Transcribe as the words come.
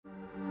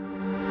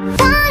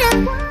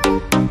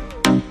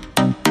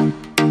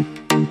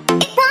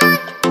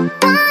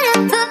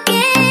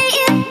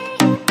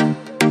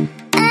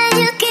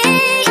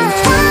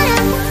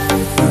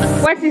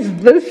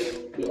this?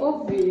 The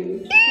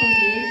oven.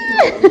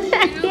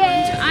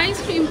 Yeah.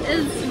 Ice cream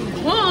is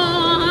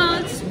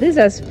hot. These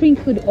are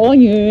sprinkled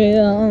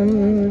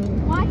onions.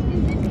 What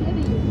is it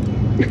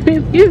giving?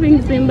 It's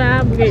giving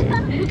Zimbabwe.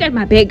 Look at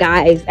my bag,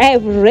 guys. I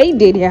have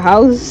raided your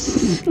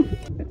house.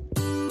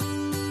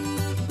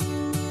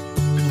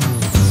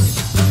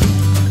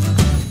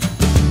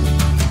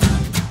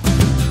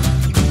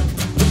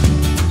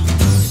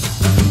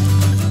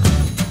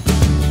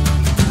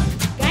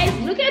 Guys,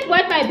 look at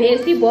what my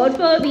bestie bought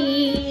for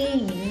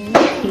me.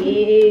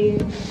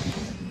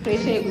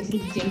 Pressure was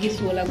in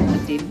solar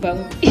content.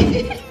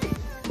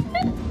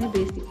 My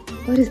bestie.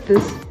 What is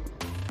this?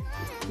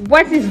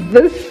 What is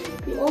this?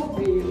 The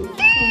oven.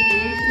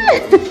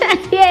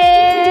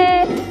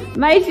 Yeah,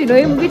 my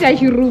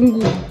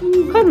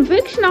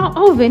convectional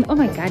oven. Oh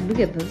my god, look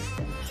at this.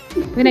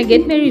 When I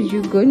get married,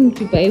 you're going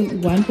to buy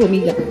one for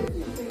me.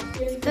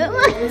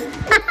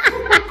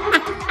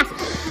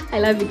 I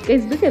love it,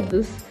 guys. Look at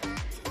this.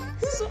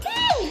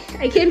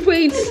 I can't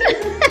wait.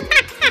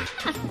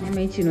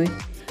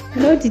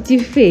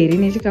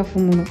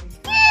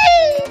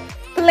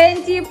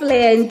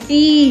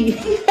 Plenty.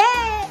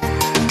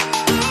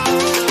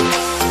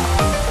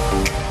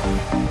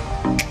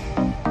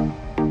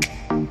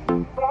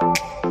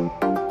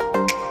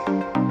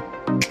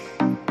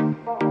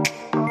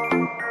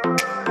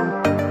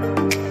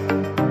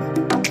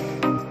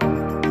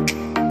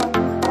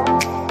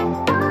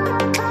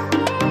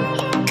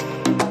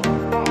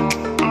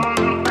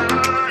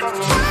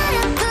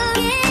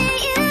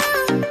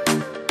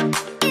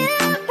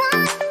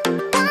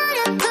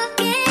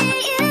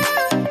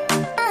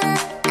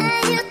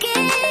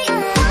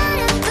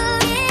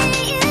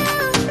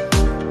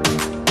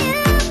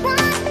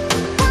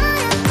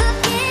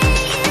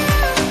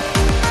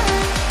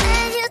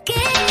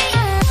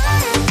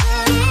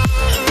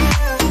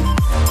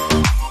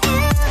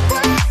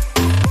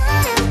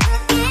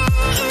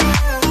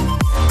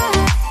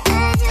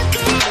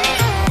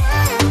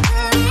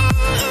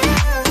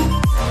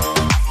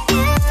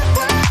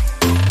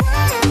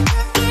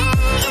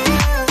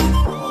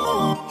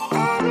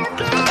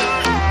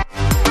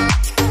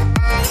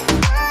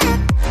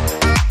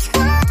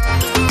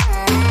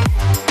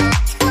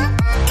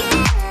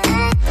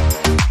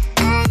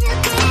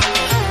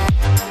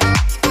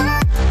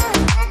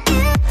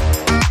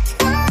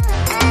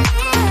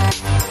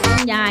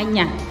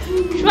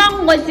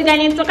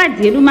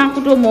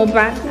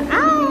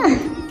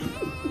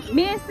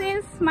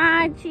 Mrs.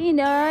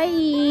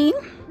 Martinoi,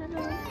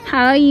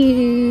 how are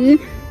you?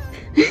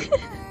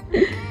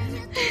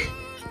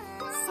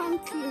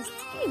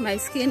 My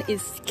skin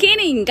is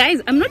skinning,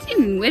 guys. I'm not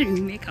even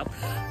wearing makeup,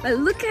 but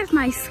look at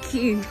my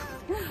skin.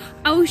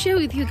 I will share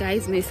with you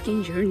guys my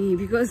skin journey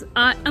because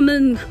I am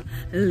in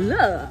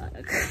luck.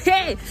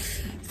 Hey,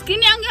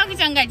 skin yang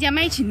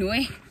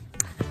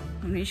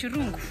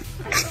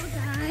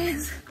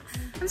guys,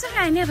 I'm sorry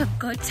I never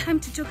got time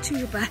to talk to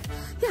you, but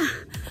yeah,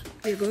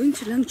 we're going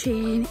to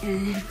Longchen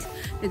and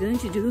we're going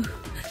to do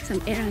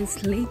some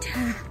errands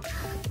later.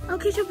 I'll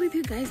catch up with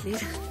you guys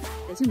later.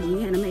 It's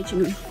been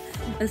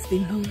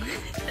long.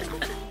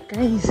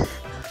 Guys,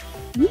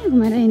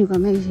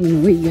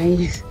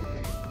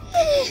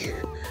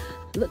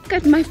 look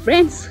at my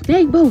friend's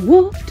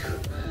neighborhood.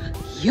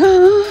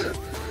 Yeah,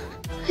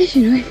 so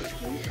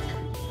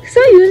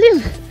you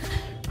live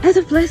at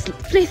a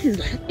places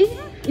like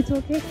it's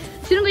okay.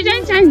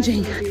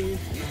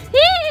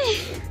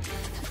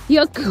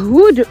 Your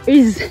hood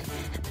is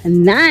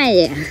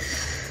nice.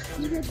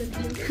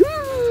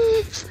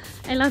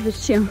 I love it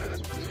too.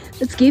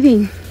 It's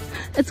giving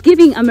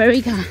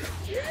America,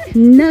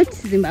 not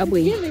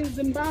Zimbabwe.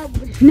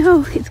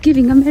 No, it's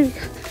giving America.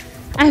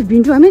 I've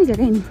been to America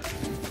then,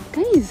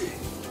 guys.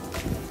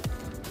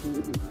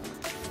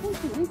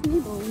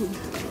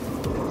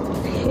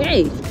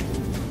 Hey,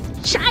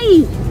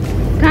 chai,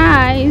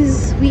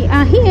 guys, we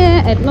are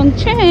here at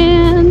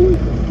Longchen.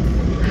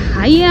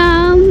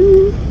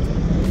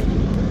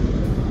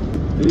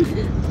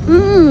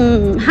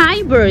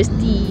 Hi,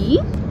 Bursty.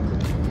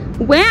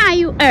 Where are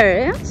you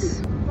at?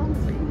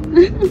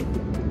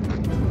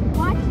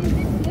 What is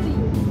it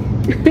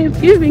giving? It's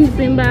giving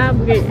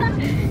Zimbabwe.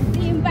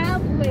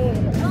 Zimbabwe.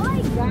 Oh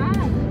my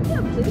god,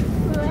 look at this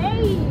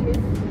place.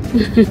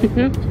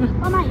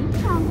 Oh my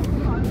god.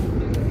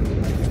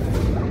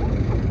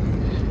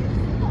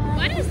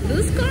 What is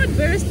this called,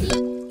 Bursty?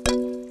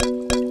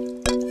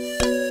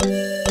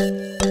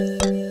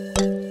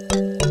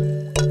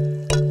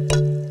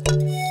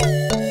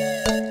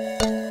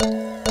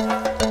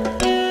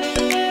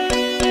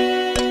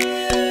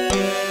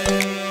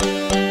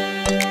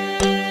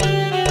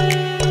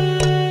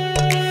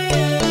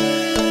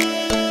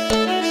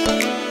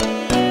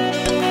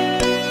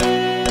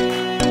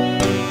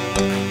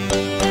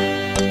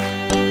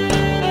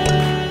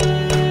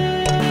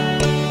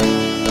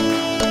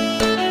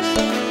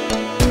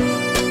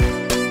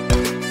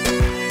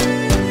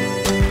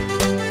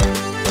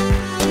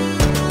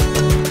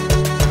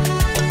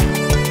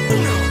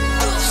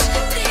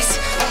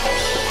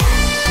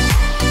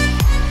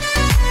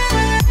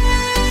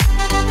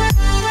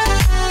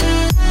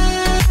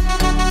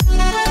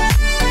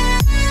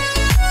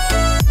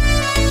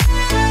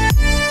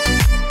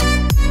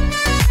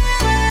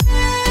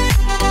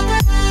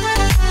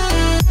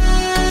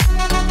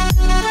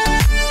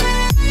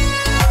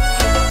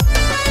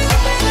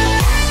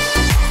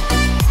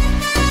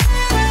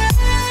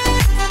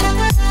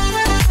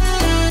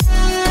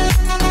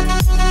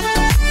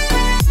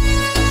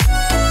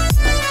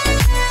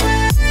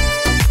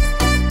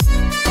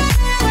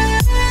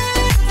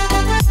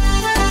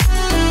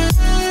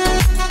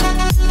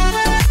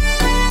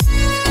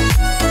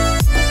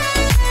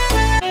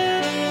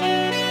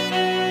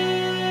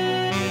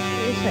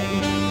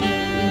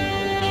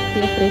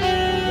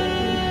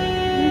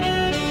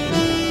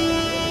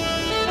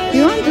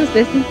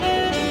 Bestie?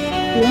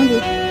 You want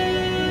this?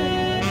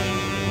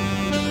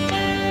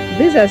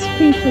 These are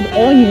street food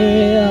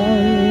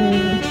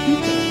onions.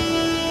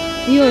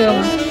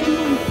 Yo.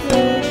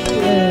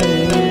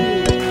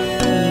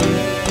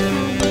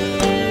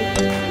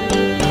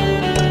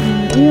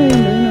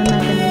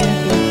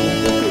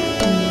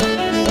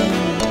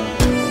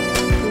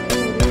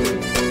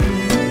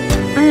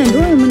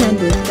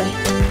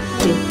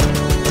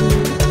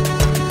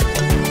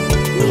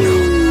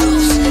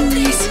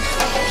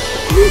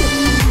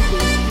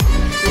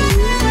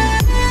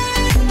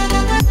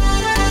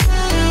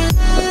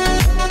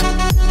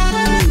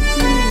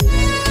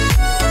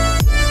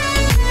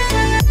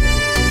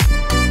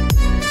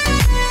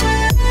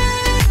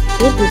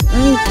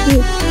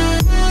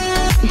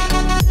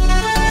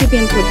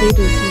 Chicken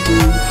potato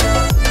seasoning.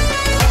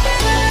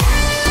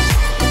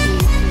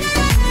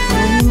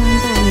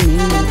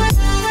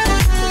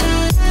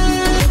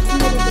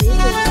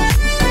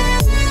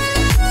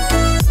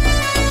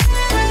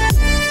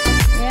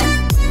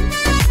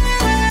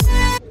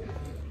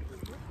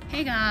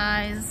 Hey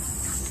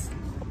guys,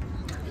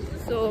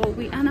 so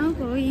we are now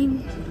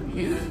going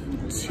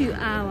to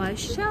our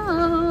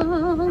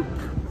shop.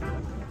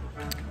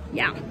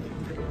 Yeah,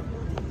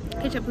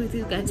 catch up with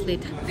you guys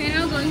later. We're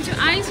now going to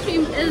ice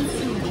cream. Is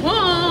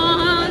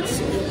hot.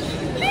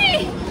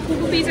 Hey,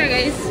 pizza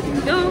guys,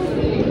 go.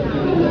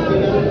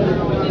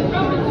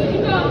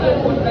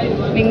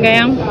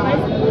 Bingayang.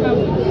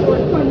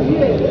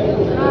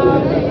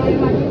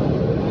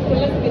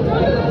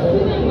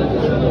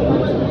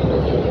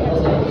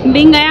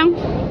 Bingayang.